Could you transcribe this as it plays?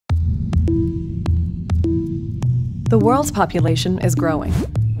The world's population is growing.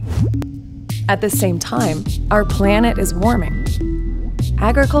 At the same time, our planet is warming.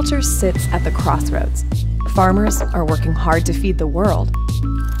 Agriculture sits at the crossroads. Farmers are working hard to feed the world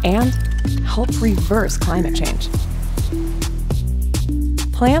and help reverse climate change.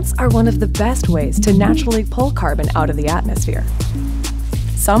 Plants are one of the best ways to naturally pull carbon out of the atmosphere.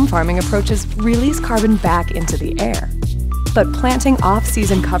 Some farming approaches release carbon back into the air. But planting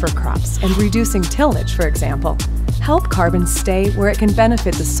off-season cover crops and reducing tillage, for example, help carbon stay where it can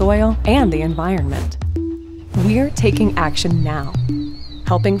benefit the soil and the environment. We're taking action now,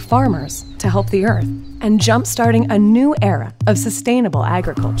 helping farmers to help the earth and jump-starting a new era of sustainable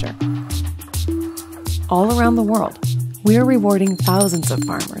agriculture. All around the world, we're rewarding thousands of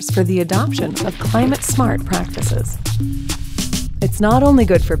farmers for the adoption of climate-smart practices. It's not only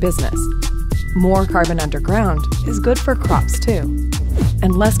good for business. More carbon underground is good for crops too.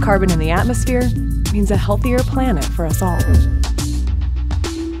 And less carbon in the atmosphere means a healthier planet for us all.